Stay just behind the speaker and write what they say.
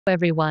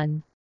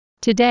Everyone.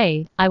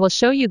 Today, I will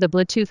show you the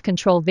Bluetooth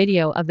control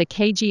video of the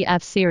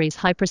KG-F series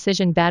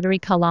high-precision battery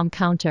Coulomb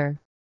counter.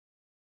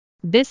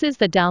 This is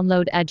the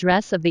download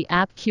address of the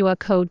app QR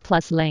code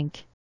plus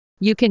link.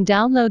 You can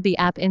download the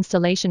app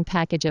installation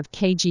package of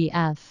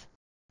KG-F.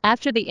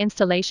 After the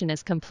installation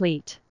is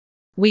complete,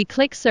 we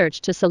click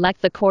search to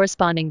select the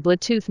corresponding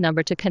Bluetooth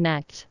number to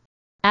connect.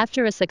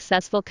 After a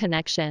successful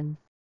connection,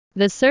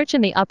 the search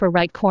in the upper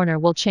right corner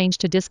will change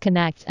to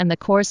disconnect and the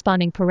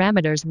corresponding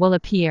parameters will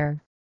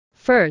appear.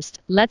 First,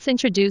 let's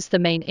introduce the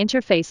main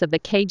interface of the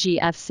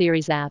KG-F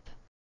series app.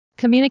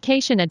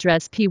 Communication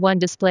address P1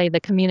 display the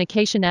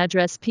communication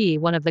address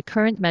P1 of the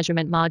current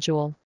measurement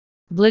module.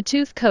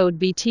 Bluetooth code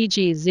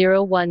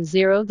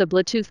BTG010. The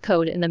Bluetooth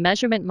code in the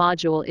measurement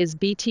module is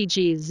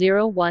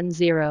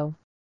BTG010.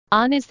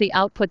 On is the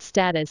output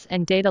status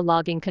and data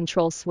logging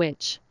control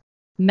switch.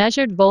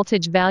 Measured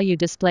voltage value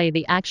display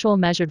the actual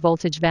measured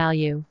voltage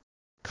value.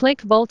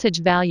 Click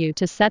voltage value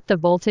to set the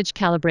voltage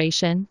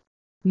calibration.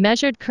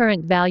 Measured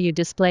current value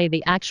display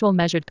the actual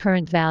measured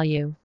current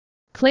value.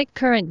 Click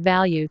current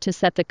value to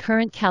set the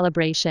current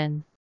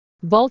calibration.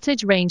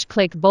 Voltage range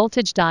click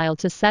voltage dial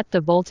to set the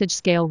voltage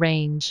scale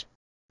range.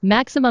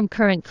 Maximum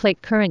current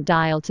click current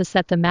dial to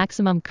set the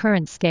maximum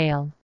current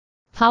scale.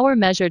 Power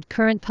measured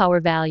current power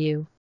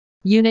value.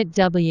 Unit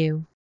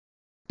W.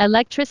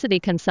 Electricity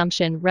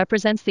consumption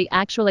represents the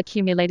actual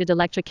accumulated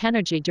electric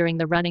energy during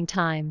the running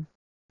time.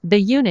 The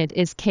unit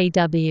is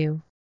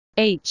kW.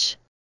 H.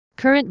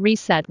 Current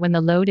reset when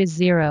the load is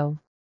 0.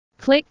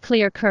 Click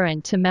clear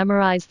current to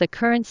memorize the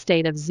current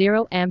state of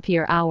 0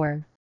 ampere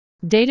hour.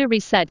 Data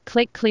reset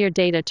click clear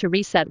data to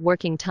reset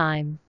working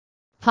time.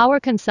 Power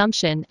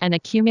consumption and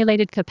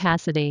accumulated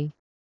capacity.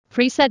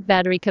 Preset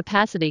battery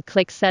capacity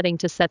click setting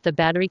to set the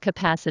battery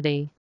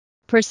capacity.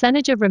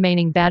 Percentage of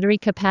remaining battery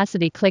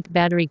capacity click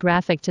battery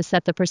graphic to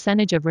set the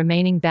percentage of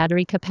remaining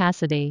battery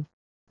capacity.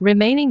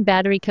 Remaining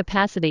battery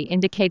capacity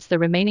indicates the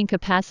remaining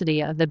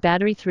capacity of the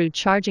battery through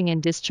charging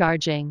and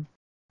discharging.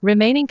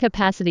 Remaining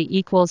capacity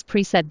equals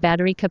preset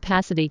battery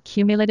capacity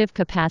cumulative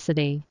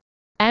capacity.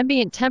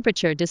 Ambient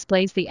temperature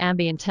displays the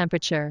ambient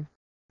temperature.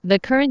 The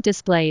current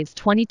displays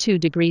 22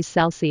 degrees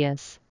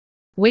Celsius,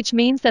 which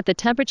means that the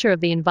temperature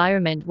of the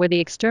environment where the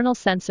external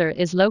sensor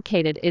is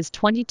located is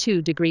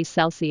 22 degrees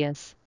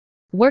Celsius.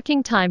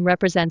 Working time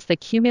represents the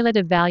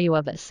cumulative value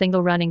of a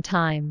single running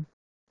time.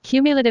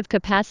 Cumulative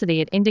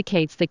capacity it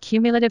indicates the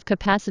cumulative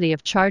capacity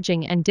of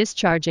charging and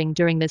discharging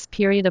during this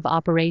period of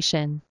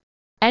operation.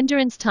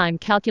 Endurance time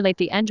calculate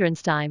the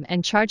endurance time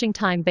and charging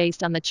time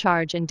based on the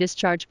charge and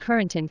discharge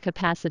current and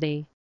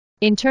capacity.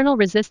 Internal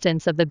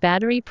resistance of the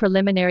battery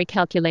preliminary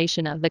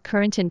calculation of the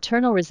current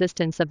internal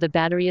resistance of the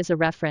battery is a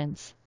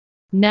reference.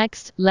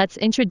 Next, let's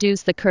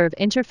introduce the curve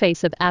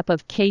interface of app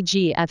of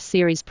KG-F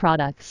series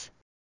products.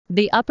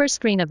 The upper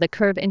screen of the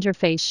curve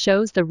interface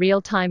shows the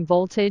real-time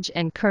voltage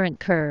and current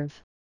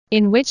curve,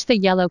 in which the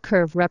yellow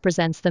curve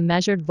represents the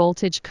measured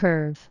voltage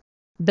curve.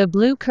 The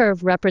blue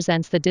curve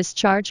represents the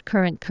discharge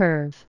current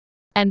curve,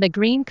 and the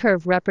green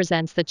curve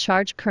represents the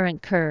charge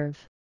current curve.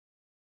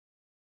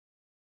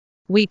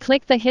 We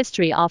click the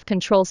History Off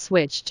control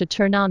switch to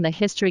turn on the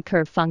history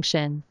curve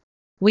function.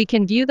 We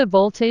can view the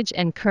voltage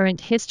and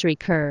current history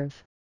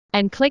curve,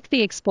 and click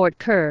the Export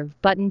Curve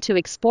button to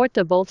export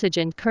the voltage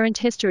and current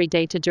history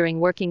data during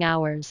working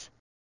hours.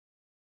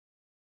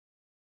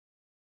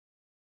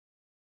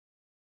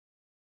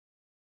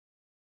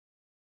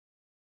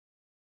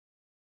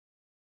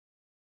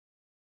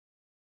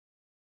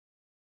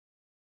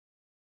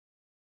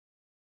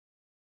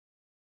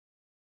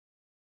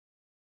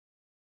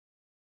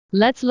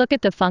 Let's look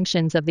at the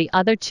functions of the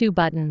other two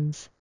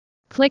buttons.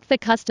 Click the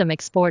Custom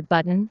Export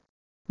button.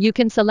 You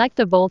can select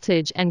the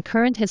voltage and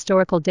current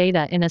historical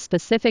data in a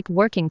specific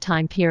working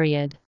time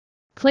period.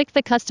 Click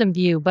the Custom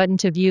View button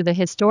to view the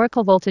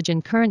historical voltage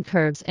and current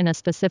curves in a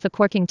specific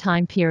working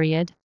time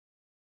period.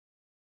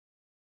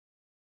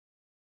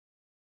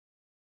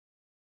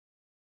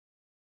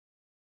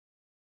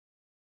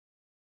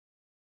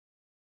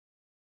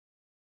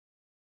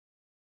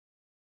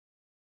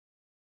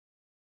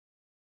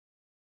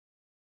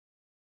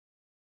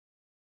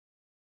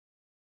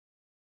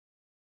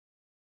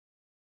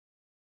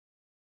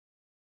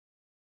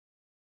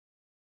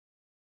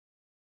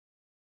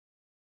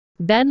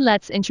 Then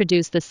let's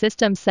introduce the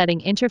system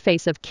setting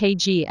interface of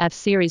KG-F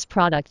series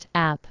product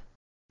app.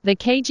 The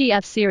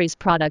KG-F series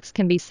products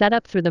can be set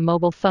up through the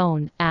mobile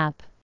phone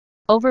app.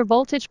 Over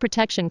voltage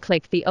protection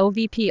click the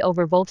OVP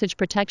over voltage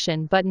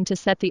protection button to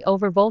set the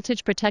over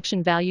voltage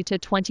protection value to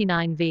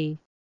 29 V.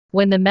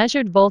 When the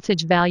measured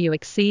voltage value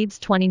exceeds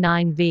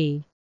 29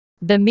 V,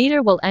 the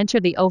meter will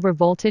enter the over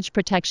voltage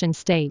protection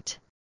state,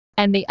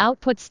 and the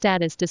output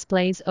status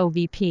displays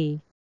OVP.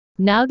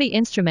 Now the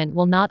instrument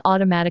will not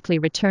automatically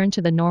return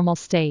to the normal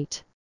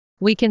state.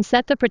 We can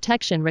set the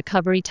protection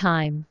recovery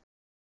time.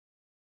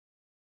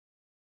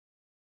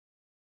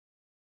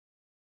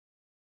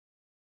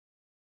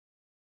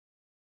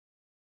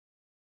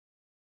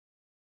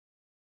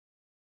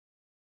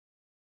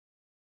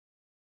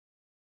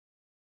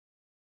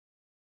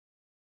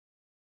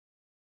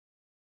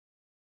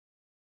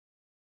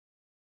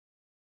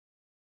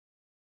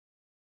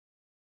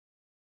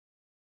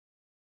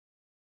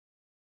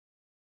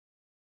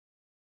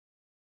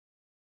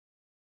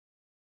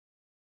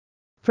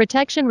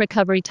 Protection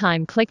recovery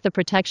time. Click the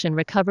Protection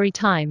Recovery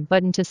Time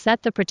button to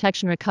set the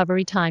protection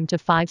recovery time to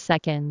 5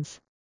 seconds.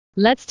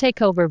 Let's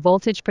take over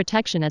voltage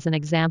protection as an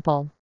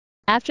example.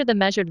 After the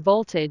measured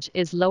voltage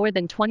is lower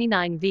than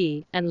 29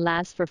 V and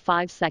lasts for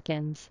 5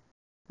 seconds,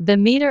 the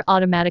meter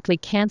automatically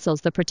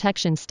cancels the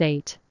protection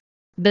state.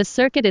 The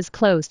circuit is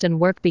closed and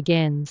work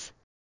begins.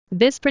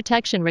 This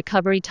protection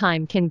recovery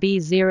time can be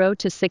 0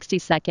 to 60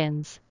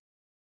 seconds.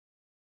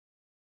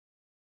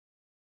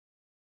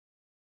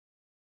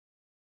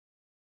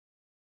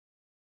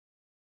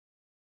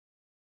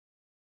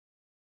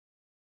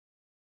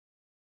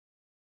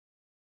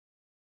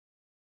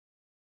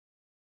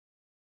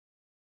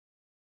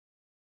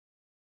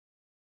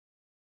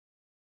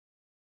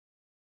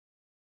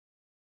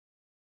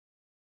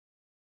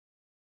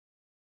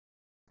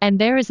 And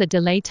there is a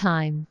delay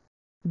time.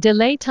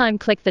 Delay time.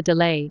 Click the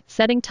Delay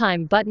Setting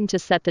Time button to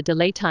set the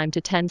delay time to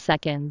 10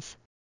 seconds.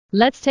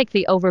 Let's take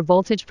the over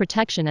voltage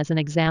protection as an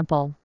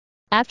example.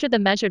 After the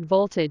measured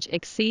voltage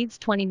exceeds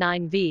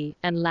 29 V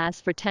and lasts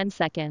for 10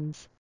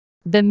 seconds,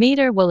 the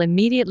meter will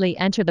immediately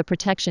enter the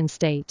protection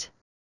state.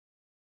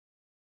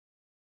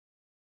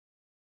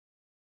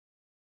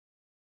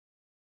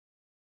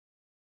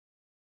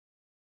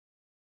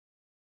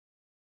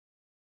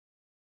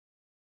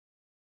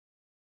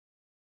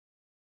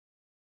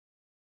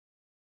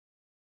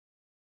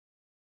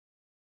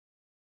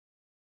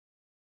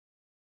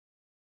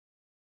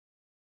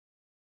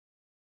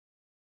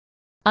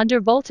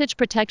 Under voltage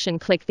protection,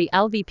 click the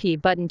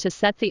LVP button to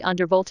set the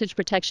under voltage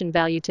protection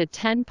value to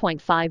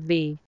 10.5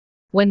 V.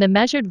 When the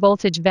measured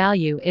voltage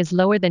value is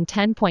lower than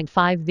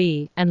 10.5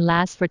 V and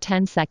lasts for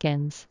 10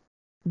 seconds,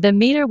 the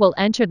meter will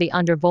enter the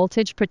under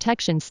voltage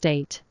protection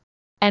state,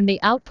 and the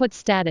output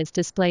status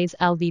displays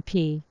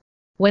LVP.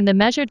 When the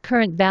measured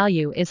current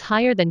value is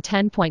higher than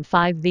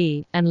 10.5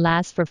 V and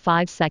lasts for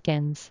 5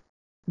 seconds,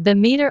 the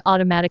meter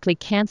automatically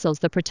cancels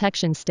the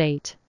protection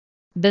state.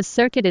 The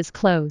circuit is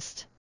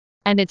closed,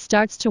 and it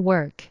starts to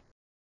work.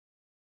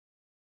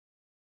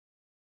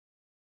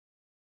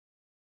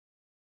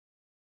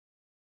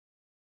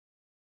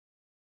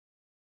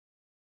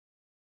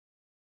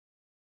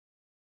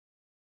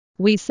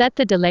 We set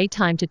the delay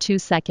time to 2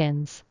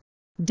 seconds.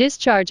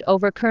 Discharge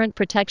over current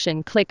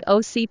protection. Click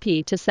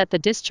OCP to set the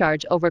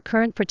discharge over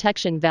current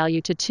protection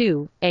value to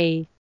 2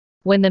 A.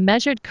 When the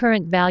measured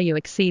current value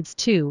exceeds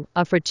 2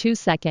 A for 2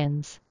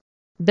 seconds,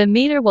 the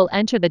meter will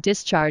enter the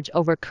discharge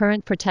over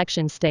current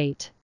protection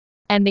state,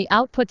 and the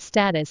output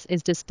status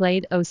is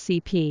displayed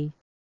OCP.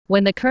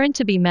 When the current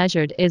to be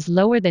measured is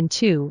lower than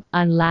 2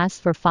 and lasts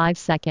for 5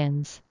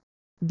 seconds,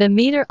 the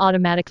meter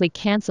automatically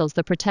cancels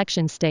the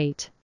protection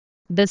state.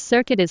 The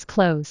circuit is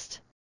closed,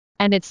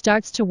 and it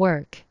starts to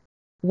work.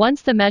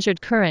 Once the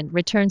measured current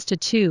returns to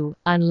 2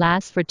 and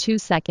lasts for 2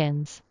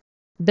 seconds,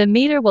 the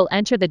meter will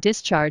enter the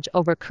discharge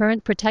over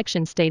current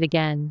protection state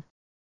again.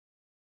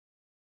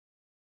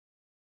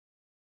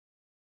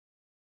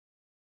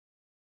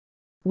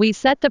 We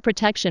set the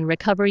protection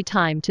recovery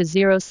time to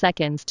 0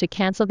 seconds to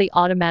cancel the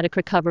automatic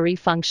recovery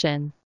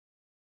function.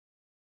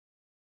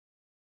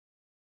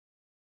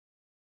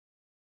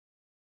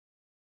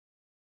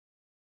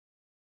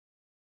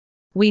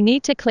 We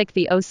need to click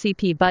the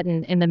OCP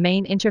button in the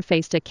main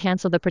interface to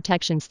cancel the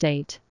protection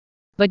state.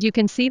 But you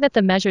can see that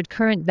the measured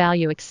current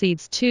value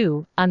exceeds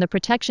 2, and the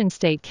protection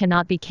state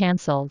cannot be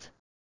cancelled.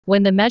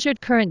 When the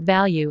measured current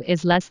value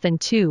is less than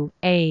 2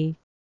 A,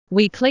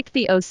 we click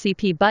the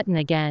OCP button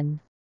again.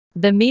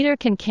 The meter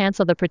can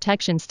cancel the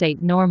protection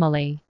state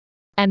normally,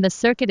 and the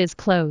circuit is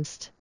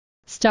closed.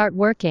 Start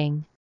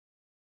working.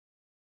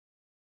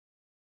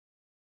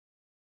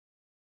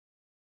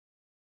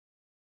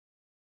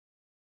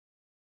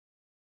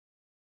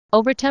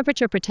 Over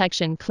temperature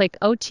protection. Click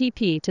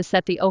OTP to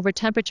set the over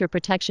temperature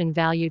protection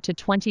value to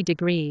 20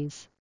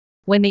 degrees.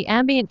 When the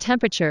ambient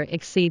temperature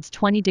exceeds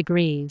 20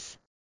 degrees,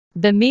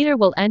 the meter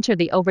will enter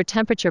the over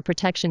temperature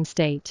protection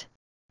state,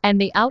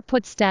 and the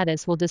output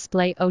status will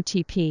display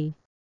OTP.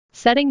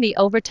 Setting the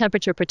over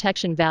temperature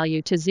protection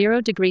value to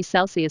 0 degrees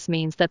Celsius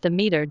means that the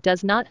meter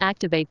does not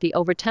activate the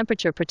over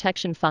temperature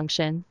protection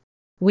function.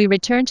 We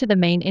return to the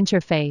main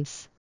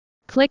interface.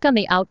 Click on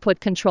the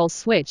output control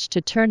switch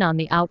to turn on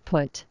the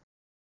output.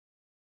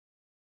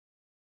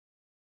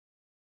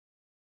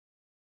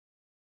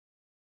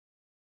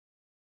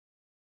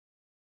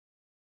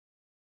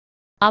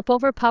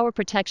 Over power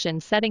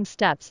protection setting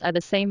steps are the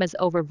same as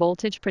over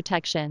voltage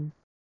protection,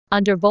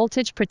 under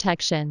voltage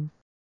protection,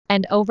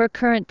 and over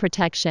current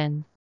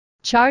protection.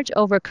 Charge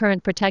over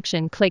current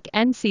protection. Click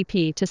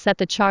NCP to set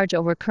the charge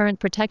over current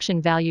protection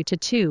value to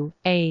 2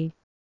 A.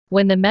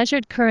 When the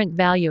measured current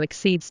value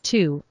exceeds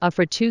 2 A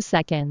for 2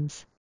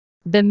 seconds,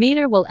 the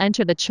meter will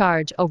enter the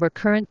charge over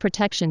current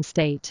protection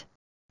state,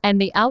 and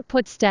the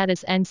output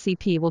status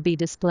NCP will be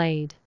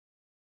displayed.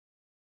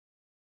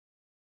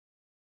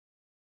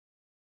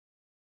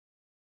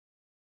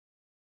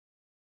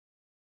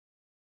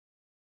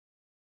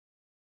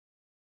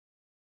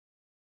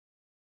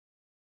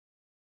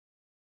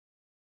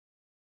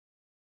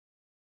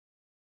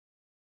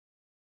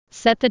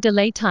 Set the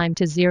delay time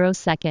to 0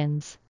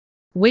 seconds.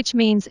 which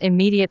means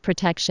immediate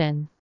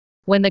protection.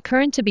 When the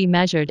current to be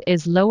measured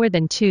is lower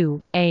than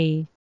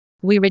 2A,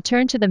 we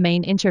return to the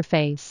main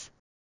interface.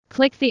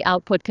 Click the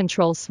output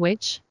control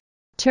switch,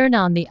 turn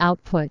on the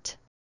output,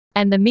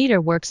 and the meter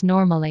works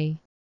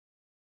normally.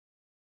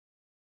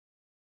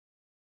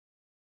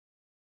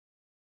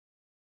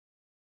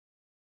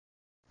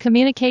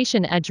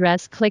 Communication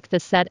address. Click the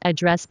Set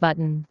Address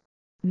button.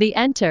 The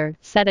Enter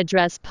Set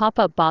Address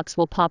pop-up box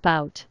will pop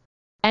out.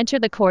 Enter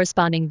the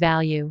corresponding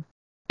value,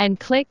 and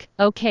click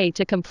OK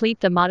to complete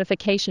the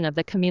modification of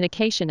the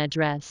communication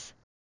address.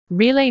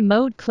 Relay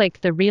mode.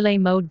 Click the Relay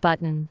Mode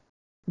button.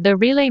 The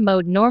Relay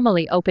Mode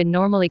Normally Open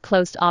Normally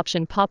Closed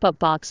option pop-up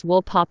box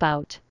will pop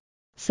out.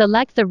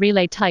 Select the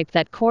relay type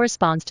that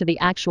corresponds to the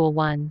actual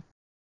one.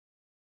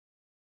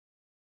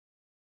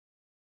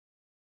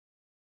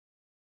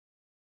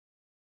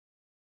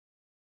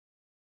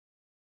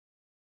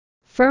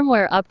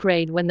 Firmware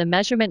upgrade when the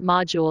measurement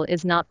module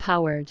is not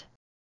powered.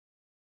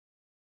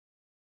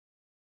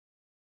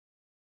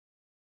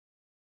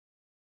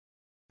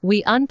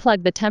 We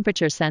unplug the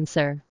temperature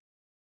sensor.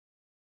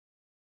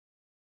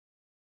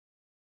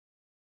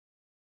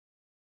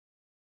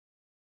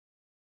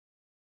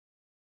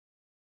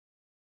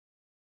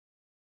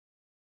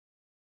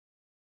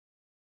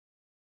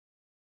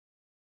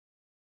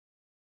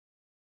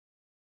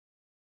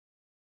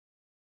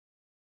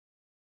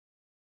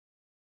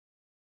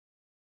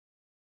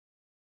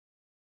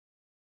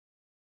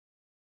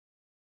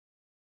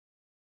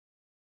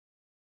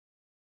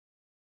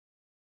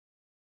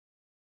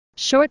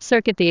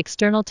 Short-circuit the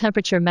external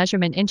temperature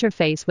measurement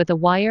interface with a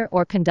wire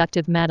or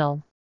conductive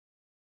metal.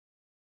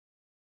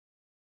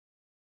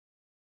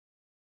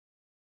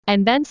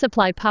 And then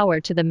supply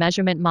power to the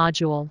measurement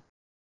module.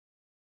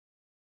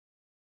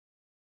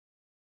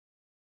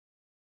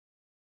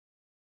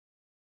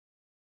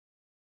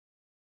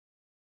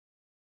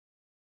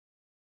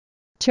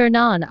 Turn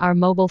on our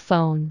mobile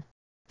phone.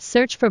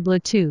 Search for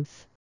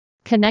Bluetooth.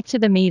 Connect to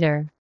the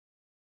meter.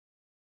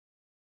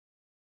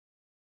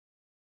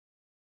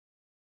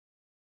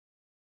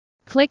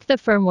 Click the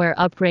Firmware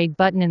Upgrade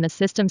button in the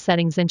System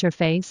Settings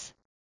interface.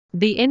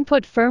 The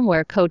Input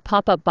Firmware Code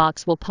pop-up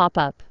box will pop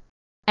up.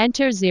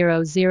 Enter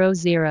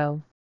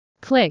 000.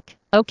 Click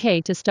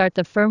OK to start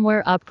the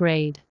firmware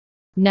upgrade.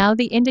 Now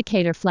the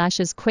indicator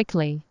flashes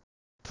quickly.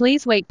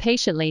 Please wait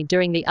patiently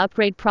during the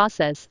upgrade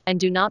process and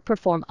do not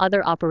perform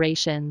other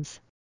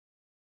operations.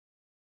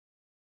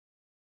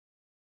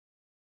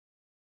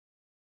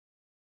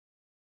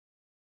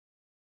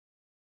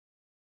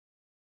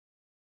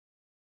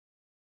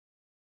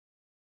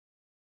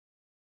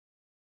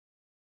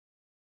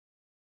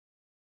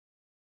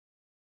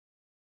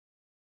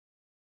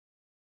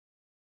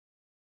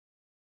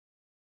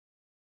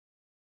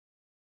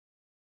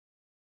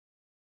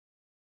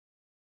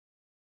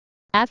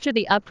 After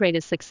the upgrade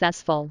is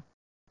successful,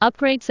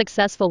 Upgrade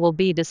Successful will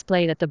be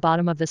displayed at the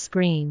bottom of the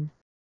screen.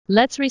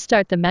 Let's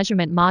restart the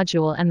measurement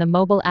module and the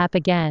mobile app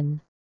again.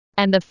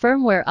 And the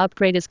firmware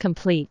upgrade is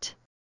complete.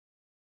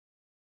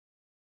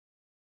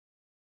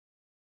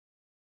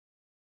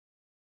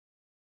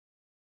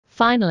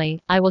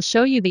 Finally, I will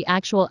show you the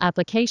actual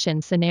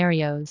application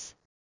scenarios.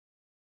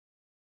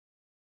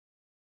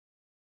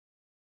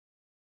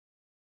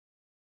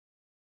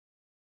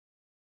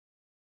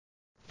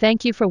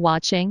 Thank you for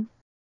watching.